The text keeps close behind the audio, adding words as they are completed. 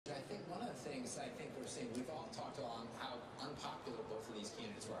things I think we're seeing. We've all talked along how unpopular both of these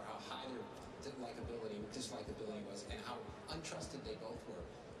candidates were, how high their dislikability was, and how untrusted they both were.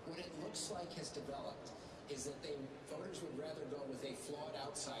 What it looks like has developed is that voters would rather go with a flawed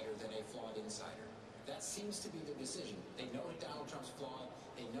outsider than a flawed insider. That seems to be their decision. They know that Donald Trump's flawed.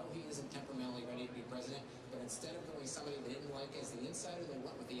 They know he isn't temperamentally ready to be president. But instead of going somebody they didn't like as the insider, they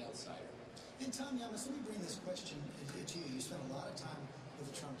went with the outsider. And Tom Yamas, let me bring this question to you. You spent a lot of time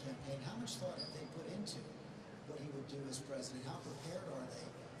with the Trump campaign. How much thought have they put into what he would do as president? How prepared are they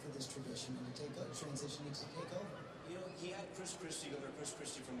for this tradition and to transition and to take over? You know, he had Governor Chris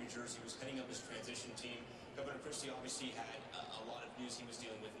Christie from New Jersey, was heading up his transition team. Governor Christie obviously had a lot of news he was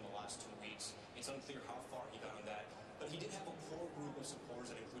dealing with in the last 2 weeks. It's unclear how far he got on that. But he did have a core group of supporters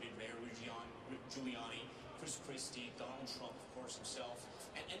that included Mayor Giuliani, Chris Christie, Donald Trump, of course, himself,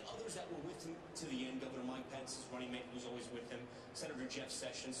 and others that were with him to the end. Governor Mike Pence, his running mate, was always with him, Senator Jeff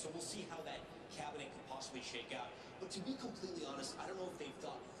Sessions. So we'll see how that cabinet could possibly shake out. But to be completely honest, I don't know if they've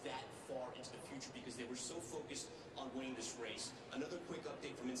thought that far into the future because they were so focused on winning this race. Another quick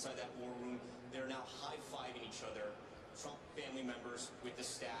update from inside that war room. They're now high-fiving each other, Trump family members with the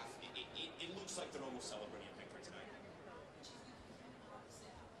staff. It looks like they're almost celebrating a victory tonight.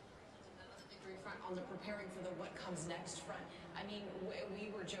 Front on the preparing for the what comes next front. I mean,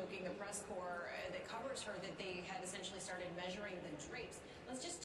 we were joking, the press corps that covers her, that they had essentially started measuring the drapes. Let's just